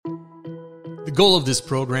The goal of this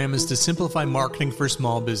program is to simplify marketing for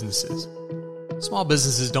small businesses. Small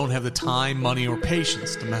businesses don't have the time, money, or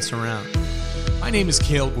patience to mess around. My name is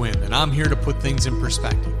Cale Gwynn, and I'm here to put things in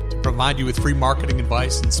perspective, to provide you with free marketing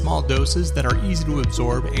advice in small doses that are easy to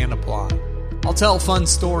absorb and apply. I'll tell fun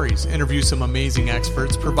stories, interview some amazing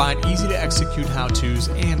experts, provide easy-to-execute how-tos,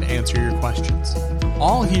 and answer your questions.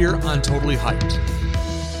 All here on Totally Hyped.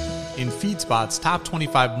 In FeedSpot's Top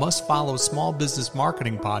 25 Must-Follow Small Business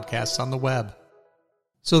Marketing Podcasts on the web.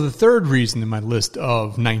 So the third reason in my list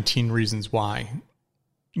of 19 reasons why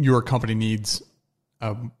your company needs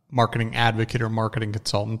a marketing advocate or marketing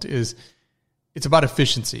consultant is it's about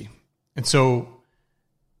efficiency. And so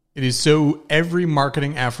it is so every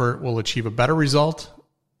marketing effort will achieve a better result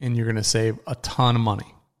and you're going to save a ton of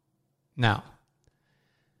money. Now,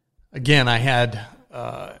 again, I had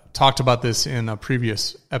talked about this in a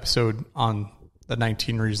previous episode on the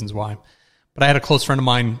 19 reasons why, but I had a close friend of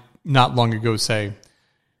mine not long ago say,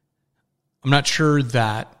 I'm not sure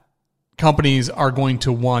that companies are going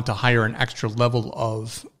to want to hire an extra level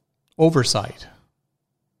of oversight.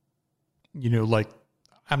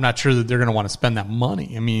 I'm not sure that they're going to want to spend that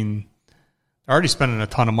money. I mean, they're already spending a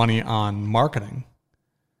ton of money on marketing.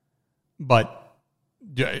 But,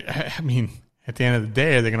 I mean, at the end of the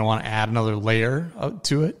day, are they going to want to add another layer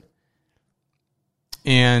to it?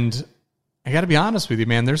 And I got to be honest with you,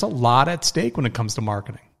 man, there's a lot at stake when it comes to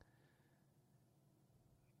marketing.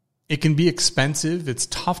 It can be expensive. It's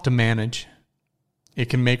tough to manage. It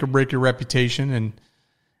can make or break your reputation, and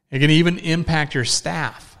it can even impact your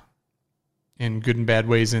staff in good and bad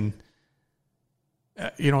ways. And,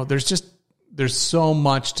 there's so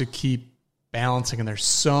much to keep balancing, and there's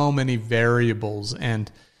so many variables. And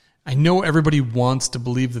I know everybody wants to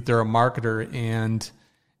believe that they're a marketer, and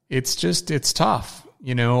it's tough.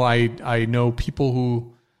 I know people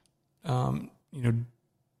who,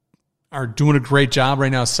 are doing a great job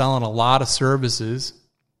right now selling a lot of services,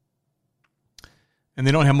 and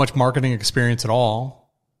they don't have much marketing experience at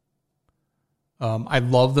all. I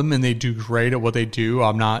love them, and they do great at what they do.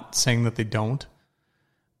 I'm not saying that they don't,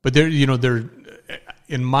 but they're,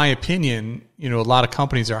 in my opinion, a lot of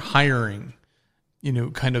companies are hiring,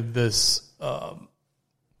 kind of this, kind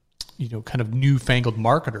of newfangled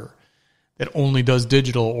marketer that only does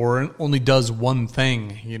digital or only does one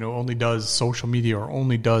thing, only does social media or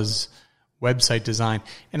only does website design.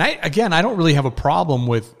 And I don't really have a problem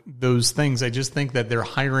with those things. I just think that they're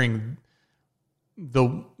hiring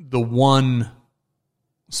the one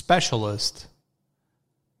specialist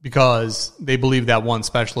because they believe that one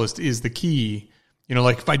specialist is the key.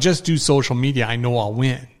 If I just do social media, I know I'll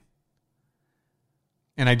win.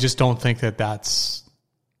 And I just don't think that that's...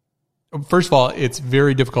 First of all, it's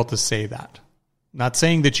very difficult to say that. Not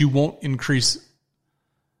saying that you won't increase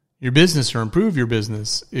your business or improve your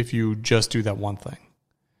business if you just do that one thing.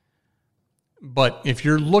 But if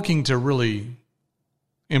you're looking to really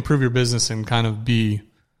improve your business and kind of be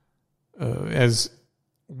as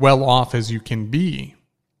well off as you can be,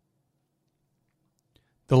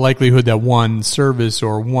 the likelihood that one service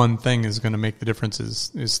or one thing is going to make the difference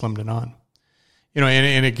is slim to none.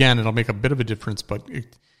 And again, it'll make a bit of a difference, but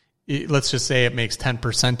let's just say it makes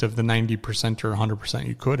 10% of the 90% or 100%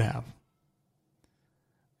 you could have.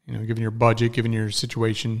 Given your budget, given your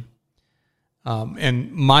situation.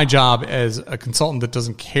 And my job as a consultant that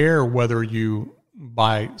doesn't care whether you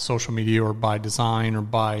buy social media or buy design or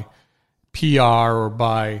buy PR or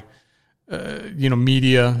buy,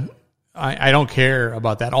 media, I don't care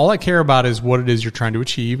about that. All I care about is what it is you're trying to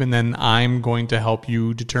achieve, and then I'm going to help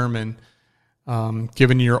you determine,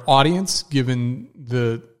 given your audience, given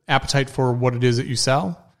the appetite for what it is that you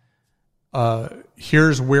sell,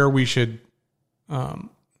 here's where we should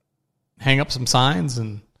hang up some signs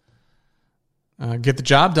and get the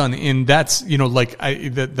job done. And that's,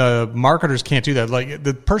 the marketers can't do that. Like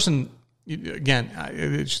the person, again,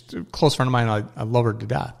 it's a close friend of mine, I love her to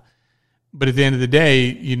death. But at the end of the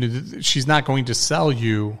day, she's not going to sell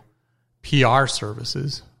you PR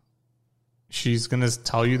services. She's going to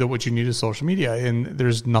tell you that what you need is social media, and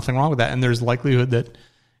there's nothing wrong with that. And there's likelihood that,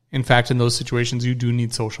 in fact, in those situations, you do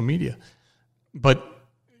need social media. But,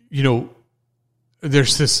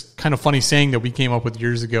 there's this kind of funny saying that we came up with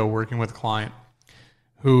years ago working with a client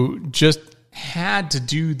who just had to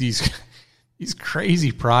do these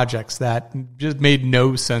crazy projects that just made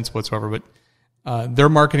no sense whatsoever. But their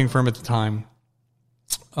marketing firm at the time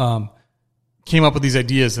came up with these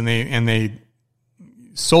ideas, and they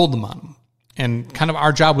sold them on them. And kind of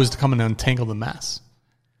our job was to come and untangle the mess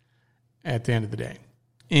at the end of the day.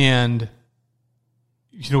 And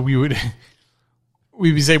we would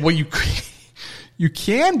say, well, you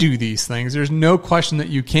can do these things. There's no question that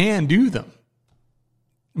you can do them.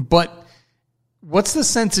 But what's the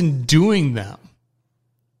sense in doing them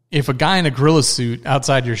if a guy in a gorilla suit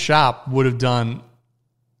outside your shop would have done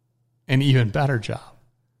an even better job?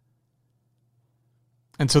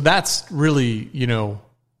 And so that's really,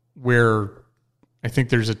 where I think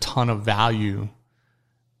there's a ton of value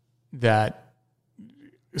that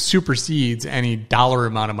supersedes any dollar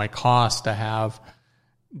amount of my cost to have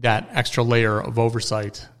that extra layer of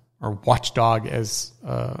oversight, or watchdog, as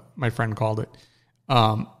my friend called it.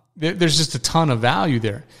 There's just a ton of value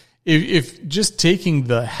there. If just taking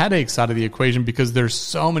the headaches out of the equation, because there's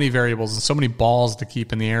so many variables and so many balls to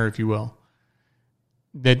keep in the air, if you will,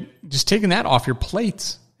 that just taking that off your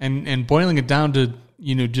plate and boiling it down to,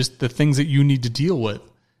 just the things that you need to deal with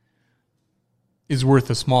is worth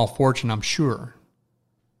a small fortune, I'm sure.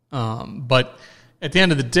 But at the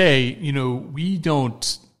end of the day, we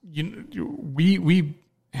don't, we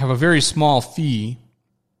have a very small fee,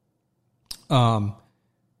 kind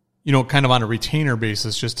of on a retainer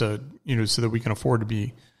basis, just to, so that we can afford to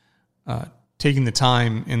be taking the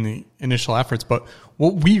time in the initial efforts. But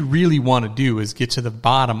what we really want to do is get to the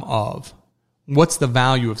bottom of what's the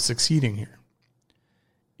value of succeeding here.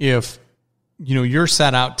 If, you're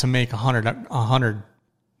set out to make $100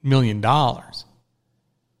 million,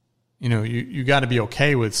 you got to be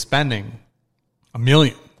okay with spending $1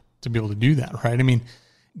 million to be able to do that, right? I mean,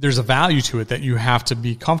 there's a value to it that you have to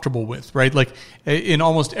be comfortable with, right? Like in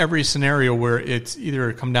almost every scenario where it's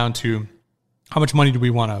either come down to how much money do we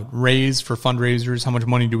want to raise for fundraisers, how much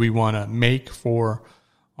money do we want to make for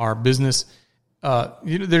our business,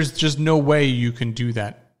 there's just no way you can do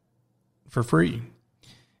that for free.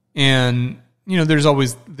 And,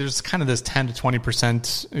 there's kind of this 10 to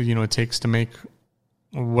 20%, it takes to make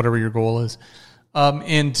whatever your goal is.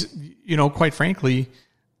 And, quite frankly,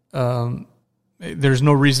 there's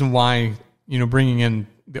no reason why, bringing in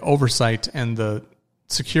the oversight and the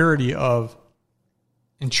security of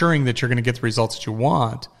ensuring that you're going to get the results that you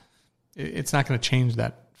want, it's not going to change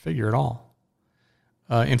that figure at all.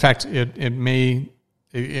 In fact, it may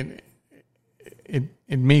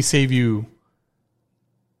save you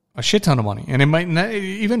a shit ton of money, and it might not,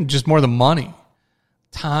 even just more than money,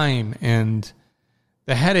 time, and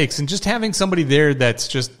the headaches, and just having somebody there that's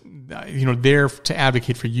just there to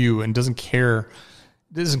advocate for you and doesn't care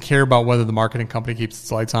about whether the marketing company keeps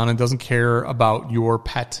its lights on, and doesn't care about your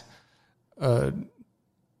pet kind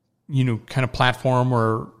of platform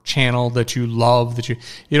or channel that you love, that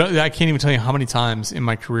I can't even tell you how many times in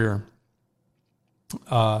my career,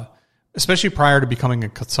 especially prior to becoming a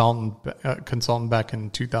consultant back in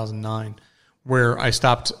 2009, where I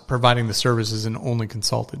stopped providing the services and only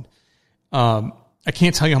consulted. I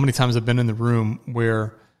can't tell you how many times I've been in the room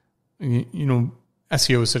where,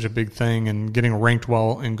 SEO is such a big thing, and getting ranked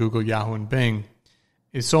well in Google, Yahoo, and Bing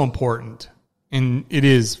is so important, and it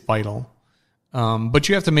is vital. But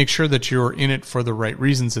you have to make sure that you're in it for the right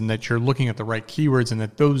reasons, and that you're looking at the right keywords, and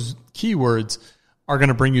that those keywords are going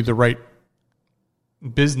to bring you the right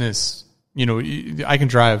business. I can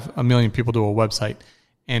drive 1 million people to a website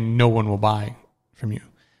and no one will buy from you.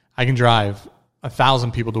 I can drive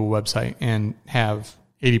 1,000 people to a website and have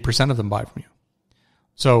 80% of them buy from you.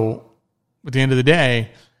 So at the end of the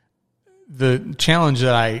day, the challenge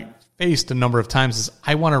that I faced a number of times is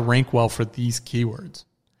I want to rank well for these keywords.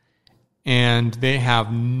 And they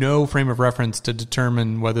have no frame of reference to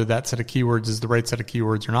determine whether that set of keywords is the right set of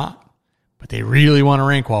keywords or not. But they really want to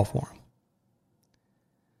rank well for them.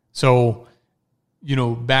 So,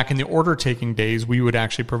 back in the order taking days, we would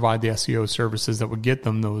actually provide the SEO services that would get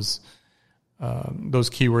them those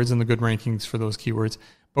keywords and the good rankings for those keywords.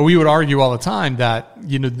 But we would argue all the time that,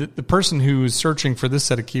 the person who's searching for this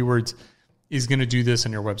set of keywords is going to do this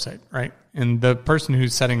on your website, right? And the person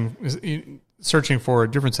who's searching for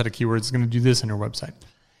a different set of keywords is going to do this on your website.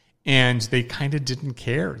 And they kind of didn't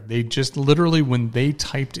care. They just literally, when they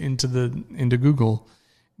typed into Google,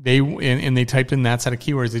 they typed in that set of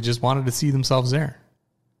keywords, they just wanted to see themselves there.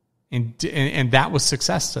 And that was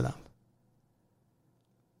success to them.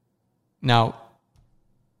 Now,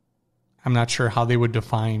 I'm not sure how they would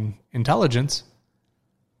define intelligence,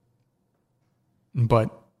 but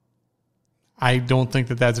I don't think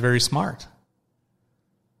that that's very smart.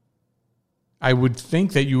 I would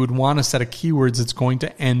think that you would want a set of keywords that's going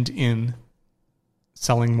to end in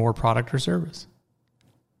selling more product or service.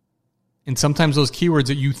 And sometimes those keywords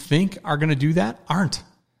that you think are going to do that aren't.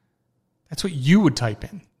 That's what you would type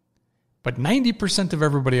in. But 90% of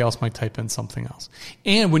everybody else might type in something else.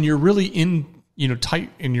 And when you're really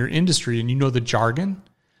tight in your industry and you know the jargon,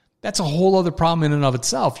 that's a whole other problem in and of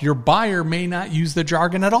itself. Your buyer may not use the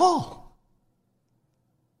jargon at all.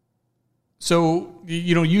 So,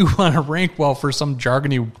 you want to rank well for some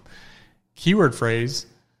jargony keyword phrase,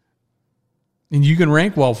 and you can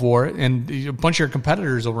rank well for it, and a bunch of your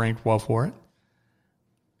competitors will rank well for it.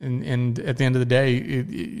 And at the end of the day,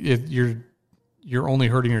 you're only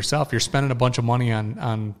hurting yourself. You're spending a bunch of money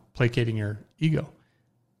on placating your ego.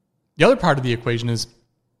 The other part of the equation is,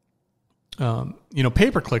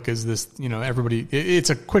 pay-per-click is this, everybody, it's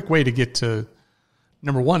a quick way to get to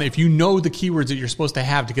number one. If you know the keywords that you're supposed to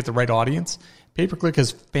have to get the right audience, pay-per-click is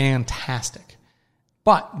fantastic.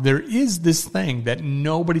 But there is this thing that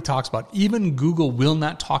nobody talks about. Even Google will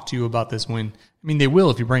not talk to you about this they will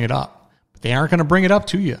if you bring it up, but they aren't going to bring it up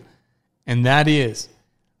to you. And that is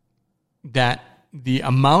that the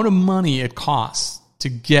amount of money it costs to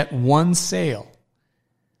get one sale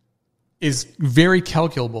is very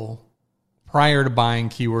calculable prior to buying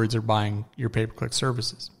keywords or buying your pay-per-click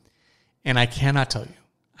services. And I cannot tell you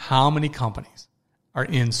how many companies are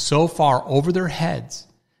in so far over their heads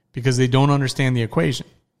because they don't understand the equation.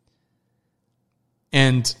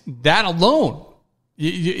 And that alone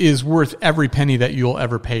is worth every penny that you'll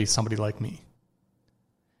ever pay somebody like me.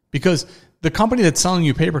 Because the company that's selling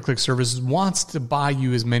you pay-per-click services wants to buy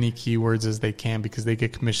you as many keywords as they can because they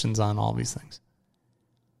get commissions on all these things.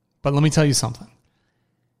 But let me tell you something.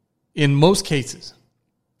 In most cases,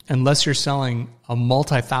 unless you're selling a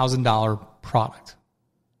multi-$1,000 product,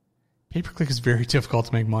 pay-per-click is very difficult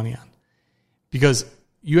to make money on because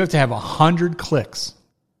you have to have 100 clicks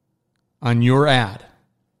on your ad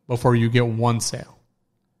before you get one sale.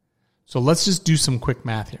 So let's just do some quick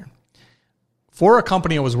math here. For a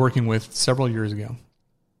company I was working with several years ago,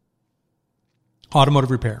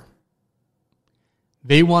 automotive repair,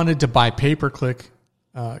 they wanted to buy pay-per-click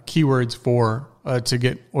keywords for to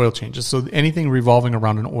get oil changes. So anything revolving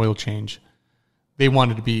around an oil change, they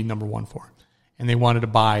wanted to be number one for, and they wanted to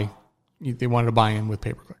buy in with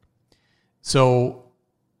pay-per-click. So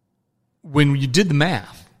when you did the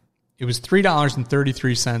math, it was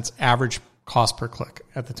 $3.33 average cost per click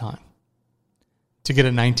at the time to get a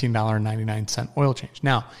 $19.99 oil change.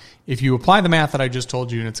 Now, if you apply the math that I just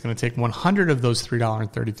told you, and it's going to take 100 of those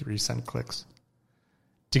 $3.33 clicks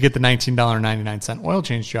to get the $19.99 oil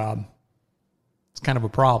change job, it's kind of a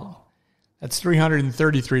problem. That's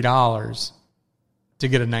 $333 to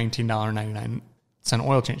get a $19.99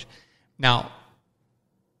 oil change. Now,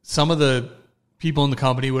 some of the people in the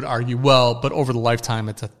company would argue, well, but over the lifetime,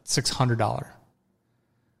 it's a $600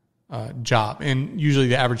 job. And usually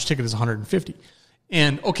the average ticket is $150.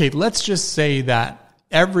 And okay, let's just say that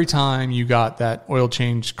every time you got that oil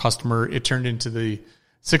change customer, it turned into the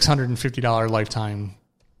 $650 lifetime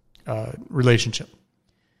relationship.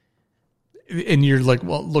 And you're like,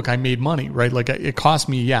 well, look, I made money, right? Like it cost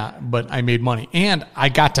me, yeah, but I made money. And I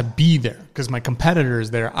got to be there because my competitor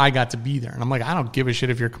is there. I got to be there. And I'm like, I don't give a shit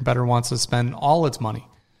if your competitor wants to spend all its money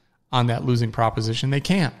on that losing proposition. They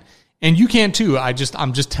can. And you can too. I'm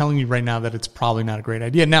just telling you right now that it's probably not a great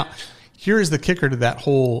idea. Now, here's the kicker to that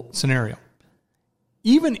whole scenario.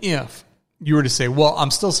 Even if you were to say, well,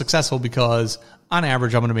 I'm still successful because on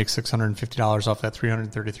average, I'm going to make $650 off that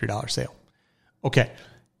 $333 sale. Okay.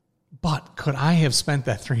 But could I have spent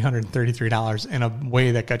that $333 in a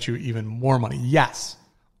way that got you even more money? Yes,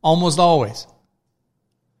 almost always.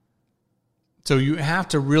 So you have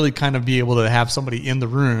to really kind of be able to have somebody in the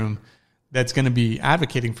room that's going to be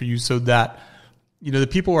advocating for you so that, the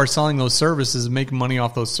people who are selling those services and making money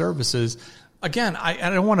off those services, again, I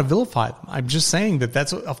don't want to vilify them. I'm just saying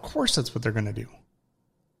that of course that's what they're going to do.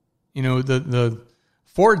 The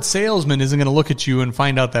Ford salesman isn't going to look at you and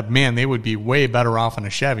find out that, man, they would be way better off in a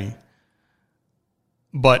Chevy.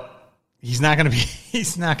 But he's not going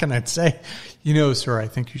to say, sir, I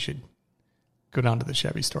think you should go down to the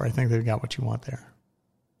Chevy store. I think they've got what you want there.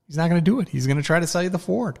 He's not going to do it. He's going to try to sell you the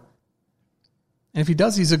Ford. And if he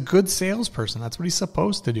does, he's a good salesperson. That's what he's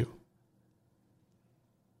supposed to do.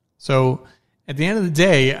 So at the end of the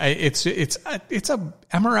day, it's a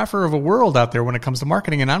MRFer of a world out there when it comes to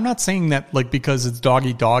marketing. And I'm not saying that like because it's dog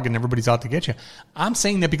eat dog and everybody's out to get you. I'm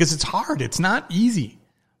saying that because it's hard. It's not easy.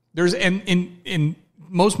 In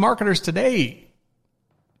most marketers today,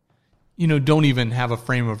 don't even have a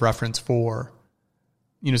frame of reference for,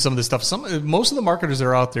 some of this stuff. Most of the marketers that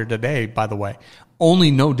are out there today, by the way,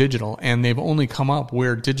 only know digital, and they've only come up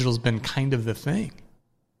where digital's been kind of the thing.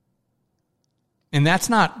 And that's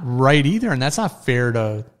not right either, and that's not fair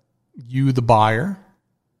to you, the buyer,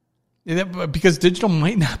 because digital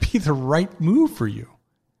might not be the right move for you.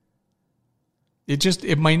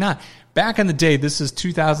 It might not. Back in the day, this is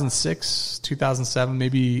 2006, 2007,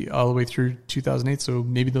 maybe all the way through 2008, so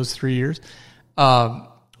maybe those 3 years.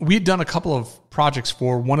 We had done a couple of projects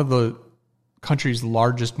for one of the country's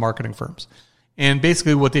largest marketing firms. And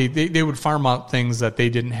basically what they would farm out things that they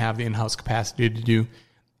didn't have the in-house capacity to do.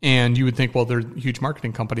 And you would think, well, they're huge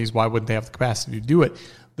marketing companies. Why wouldn't they have the capacity to do it?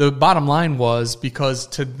 The bottom line was because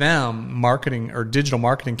to them, marketing or digital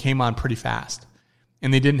marketing came on pretty fast.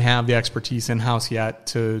 And they didn't have the expertise in-house yet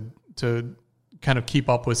to kind of keep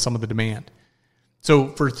up with some of the demand. So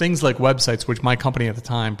for things like websites, which my company at the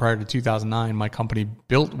time, prior to 2009, my company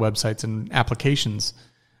built websites and applications.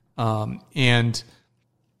 And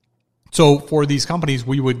so for these companies,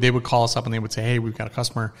 they would call us up and they would say, hey, we've got a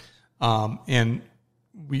customer. And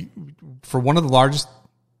for one of the largest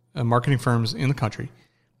marketing firms in the country,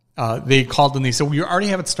 they called and they said, we already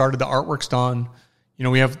have it started. The artwork's done.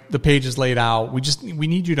 We have the pages laid out. We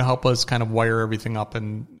need you to help us kind of wire everything up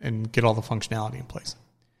and get all the functionality in place.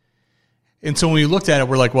 And so when we looked at it,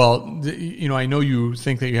 we're like, well, I know you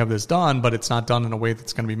think that you have this done, but it's not done in a way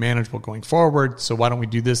that's going to be manageable going forward. So why don't we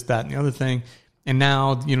do this, that, and the other thing? And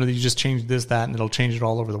now, you just change this, that, and it'll change it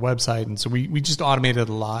all over the website. And so we just automated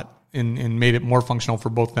a lot and made it more functional for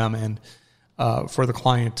both them and for the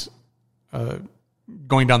client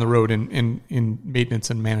going down the road in maintenance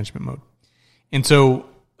and management mode. And so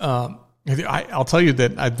I'll tell you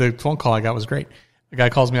that the phone call I got was great. The guy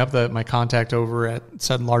calls me up, my contact over at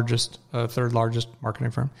said third largest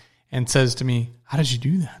marketing firm, and says to me, how did you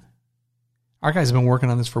do that? Our guys have been working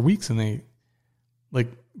on this for weeks, and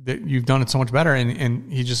you've done it so much better.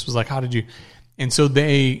 And he just was like, how did you? And so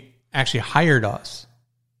they actually hired us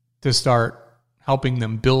to start helping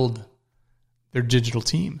them build their digital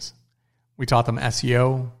teams. We taught them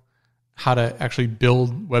SEO, how to actually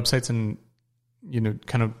build websites and,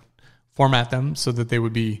 kind of format them so that they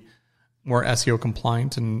would be more SEO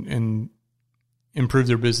compliant and improve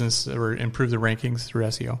their business or improve their rankings through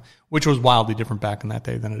SEO, which was wildly different back in that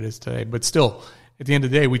day than it is today. But still, at the end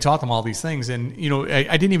of the day, we taught them all these things. And,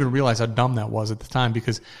 I didn't even realize how dumb that was at the time,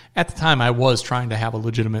 because at the time I was trying to have a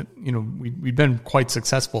legitimate, we'd been quite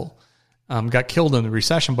successful. Got killed in the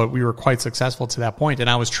recession, but we were quite successful to that point. And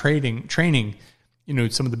I was training,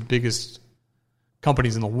 some of the biggest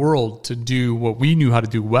companies in the world to do what we knew how to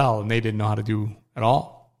do well, and they didn't know how to do at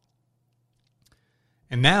all.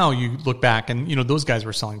 And now you look back and, those guys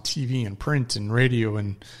were selling TV and print and radio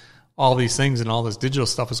and all these things, and all this digital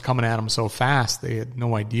stuff was coming at them so fast, they had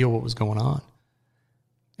no idea what was going on.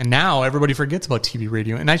 And now everybody forgets about TV,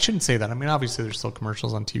 radio. And I shouldn't say that. I mean, obviously there's still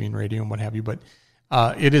commercials on TV and radio and what have you, but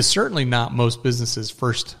it is certainly not most businesses'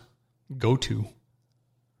 first go-to.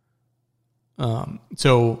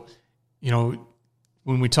 So,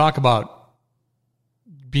 when we talk about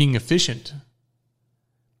being efficient,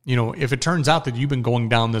 if it turns out that you've been going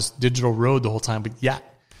down this digital road the whole time, but yet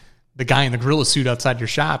the guy in the gorilla suit outside your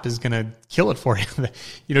shop is going to kill it for you,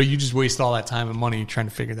 you just waste all that time and money trying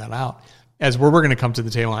to figure that out. As we're going to come to the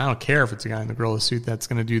table, and I don't care if it's a guy in the gorilla suit that's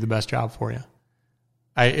going to do the best job for you.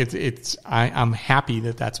 I'm happy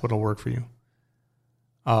that that's what'll work for you.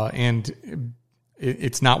 And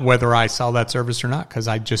it's not whether I sell that service or not, because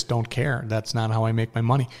I just don't care. That's not how I make my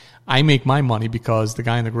money. I make my money because the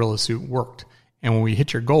guy in the gorilla suit worked. And when we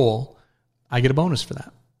hit your goal, I get a bonus for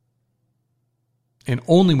that. And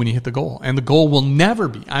only when you hit the goal. And the goal will never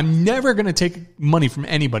be, I'm never going to take money from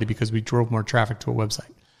anybody because we drove more traffic to a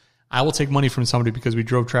website. I will take money from somebody because we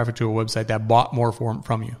drove traffic to a website that bought more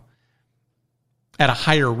from you. At a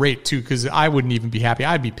higher rate, too, because I wouldn't even be happy.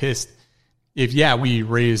 I'd be pissed if, we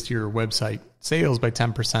raised your website sales by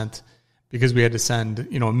 10% because we had to send,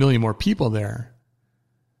 1 million more people there.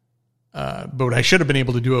 But I should have been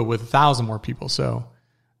able to do it with 1,000 more people. So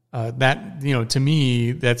that, to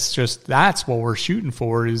me, that's what we're shooting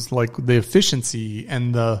for, is like the efficiency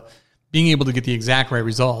and the being able to get the exact right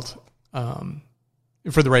result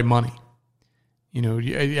for the right money.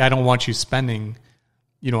 I don't want you spending,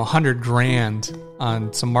 $100,000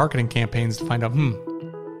 on some marketing campaigns to find out,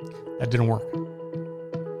 that didn't work.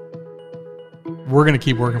 We're going to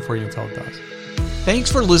keep working for you until it does.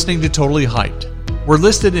 Thanks for listening to Totally Hyped. We're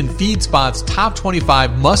listed in FeedSpot's top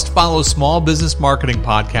 25 must-follow small business marketing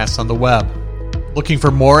podcasts on the web. Looking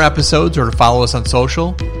for more episodes or to follow us on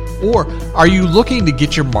social? Or are you looking to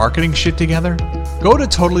get your marketing shit together? Go to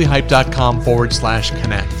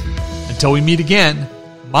totallyhyped.com/connect. Until we meet again,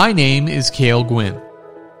 my name is Cale Gwynn.